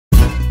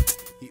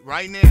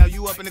Right now,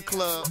 you up in the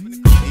club,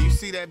 and you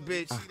see that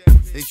bitch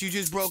that you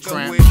just broke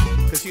up with,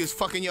 cause she was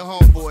fucking your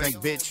homeboy.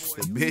 That bitch,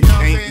 the bitch You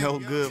know ain't no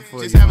good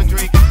for just you. Just have a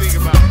drink and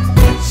think about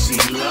it. She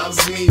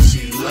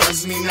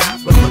loves me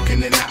not, but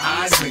looking in her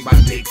eyes make my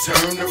dick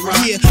turn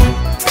around. Yeah,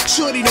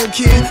 shorty don't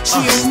care,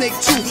 she a snake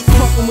too.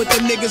 Fucking with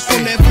them niggas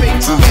from that fake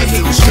too, that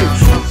hate shit.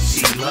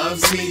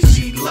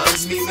 She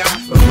loves me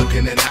not, but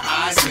looking in her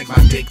eyes make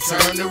my dick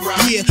turn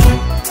around. Yeah,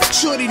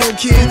 shorty don't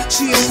care,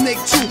 she a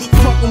snake too.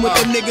 Fucking with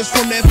them niggas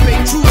from that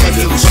fake too, that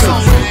hate shit.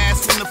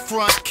 Ass from the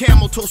front,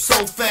 camel toe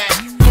so fat,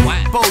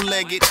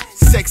 bow-legged,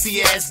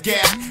 sexy ass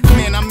gap.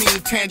 Man, I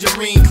mean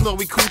tangerine,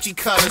 Chloe coochie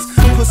cutters.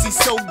 Pussy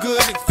so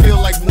good it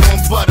feel like warm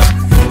butter.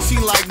 She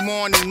like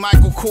Marnie,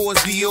 Michael Kors,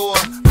 Dior,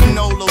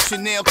 Manolo,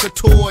 Chanel,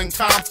 Couture, and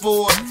Tom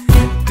Ford.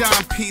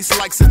 Dime piece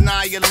like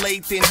Sanaya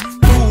Lathan,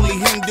 Cooley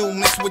Hindu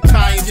mixed with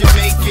Thai and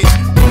Jamaican.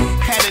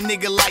 Had a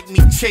nigga like me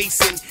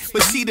chasing,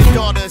 but she the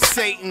daughter of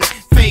Satan.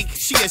 Fake,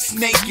 she a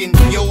snakin'.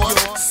 You're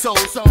so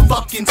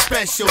fucking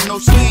special. No,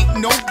 she ain't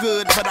no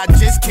good, but I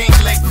just can't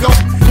let go.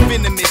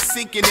 Venomous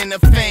sinking in her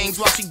fangs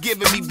while she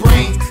giving me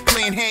brains.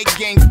 Playing head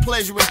games,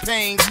 pleasure and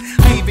pains.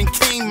 I even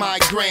came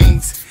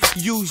migraines.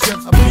 Use ya,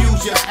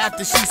 abuse ya,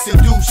 after she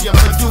seduce ya,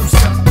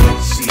 Medusa.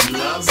 She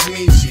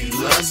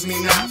loves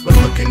me not, but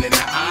looking in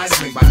her eyes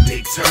make my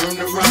dick turn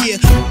around. Yeah,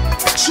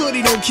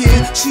 shorty don't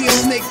care, she a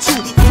snake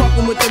too.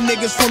 Fucking with them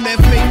niggas from that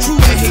fake too,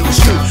 that hate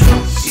shit.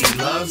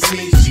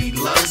 She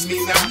loves me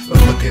not, but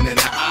looking in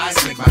her eyes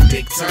make my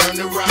dick turn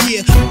around.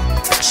 Yeah,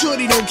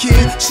 shorty don't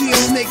care, she a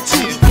snake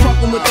too.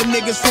 Fucking with them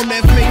niggas from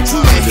that fake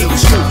too, that hate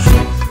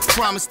shit.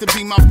 Promised to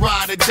be my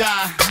ride or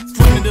die.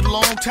 Friend it a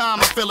long time,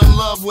 I fell in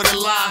love with a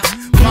lie.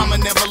 Mama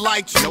never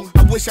liked you,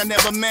 I wish I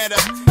never met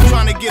her.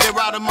 Trying to get her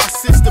out of my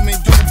system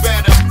and do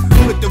better.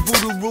 Put the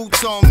voodoo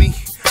roots on me.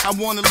 I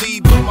wanna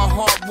leave, but my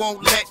heart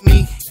won't let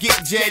me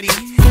get jetty.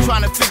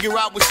 Trying to figure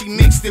out what she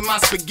mixed in my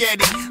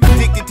spaghetti.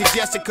 Addicted to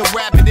Jessica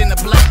Rabbit and a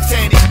black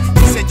teddy.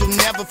 She said you'll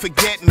never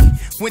forget me.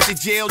 Went to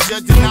jail,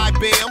 judge denied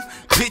bail.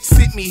 Bitch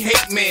sent me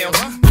hate mail.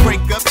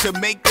 Break up to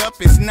make up,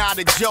 it's not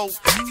a joke.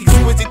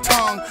 Exquisite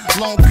tongue,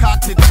 long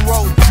cock to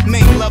throat.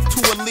 Make love to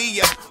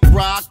Aaliyah,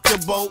 rock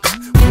the boat,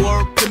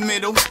 work the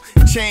middle,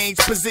 change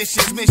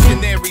positions.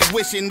 Missionary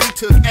wishing we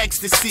took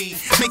ecstasy.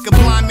 Make a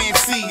blind man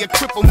see, a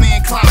crippled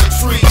man climb a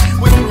tree.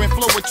 Whispering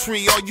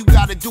poetry, all you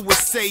gotta do is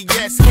say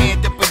yes.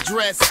 Hand up a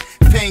dress,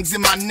 pangs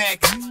in my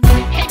neck.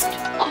 Head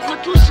of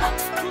Medusa,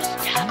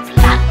 her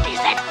blood is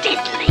a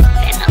deadly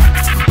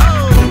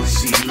venom.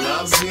 She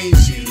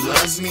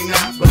loves me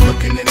not, but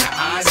looking in her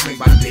eyes make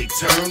my dick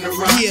turn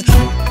around. Yeah,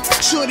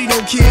 shorty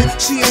don't care,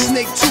 she a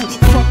snake too.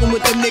 Fucking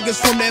with them niggas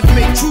from that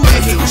fake too,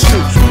 that hate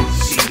shit.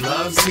 She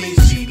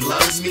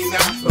loves me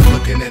not, but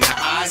looking in her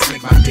eyes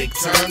make my dick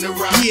turn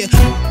around. Yeah,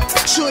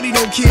 shorty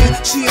don't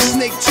care, she a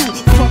snake too.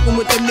 Fucking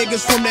with them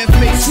niggas from that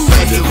fake too,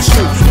 that hate shit.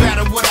 No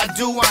matter what I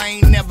do, I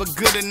ain't never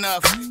good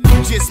enough.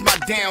 You just my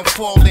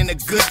downfall and a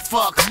good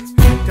fuck.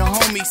 The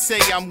homies say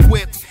I'm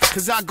whipped,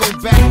 cause I go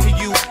back to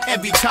you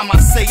every time I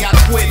say I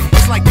quit.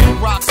 It's like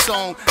that rock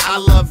song, I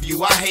love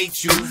you, I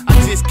hate you,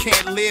 I just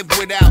can't live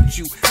without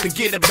you.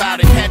 Forget about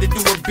it, had to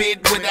do a bit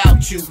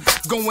without you.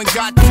 Going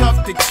got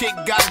tough, the chick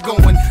got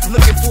going.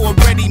 Looking for a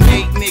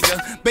ready-made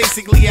nigga,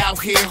 basically out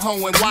here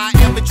hoeing. Why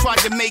I ever tried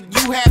to make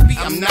you happy,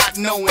 I'm not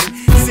knowing.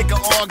 Sick of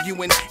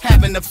arguing,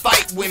 having to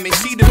fight women.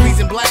 She the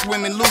reason black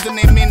women losing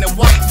their men to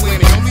white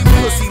women.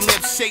 Pussy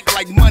lips shaped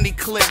like money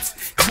clips,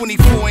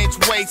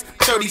 24-inch waist,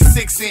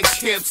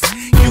 36-inch hips.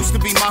 Used to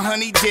be my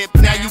honey dip,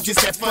 now you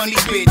just that funny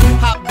bitch.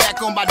 Hop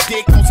back on my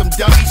dick on some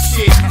dummy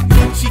shit.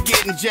 She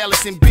getting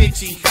jealous and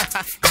bitchy,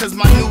 cause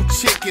my new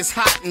chick is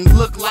hot and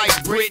look like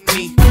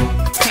Britney.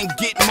 Can't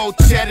get more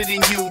cheddar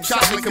than you,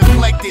 chocolate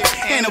complected,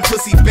 and a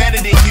pussy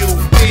better than you,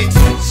 bitch.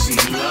 She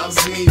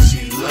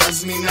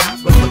loves me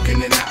not, but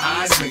looking in her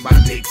eyes make my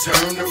dick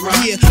turn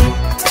around. Yeah,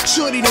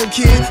 shorty don't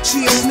care,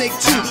 she a snake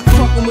too.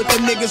 Fucking with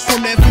them niggas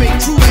from that fake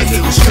too, that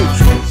hate shit.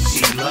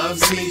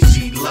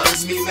 She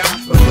loves me not,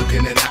 but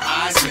looking in her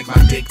eyes make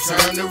my dick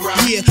turn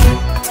around. Yeah,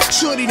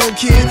 shorty don't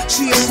care,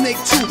 she a snake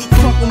too.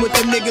 Fucking with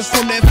them niggas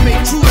from that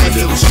fake too, that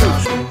hate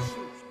shit.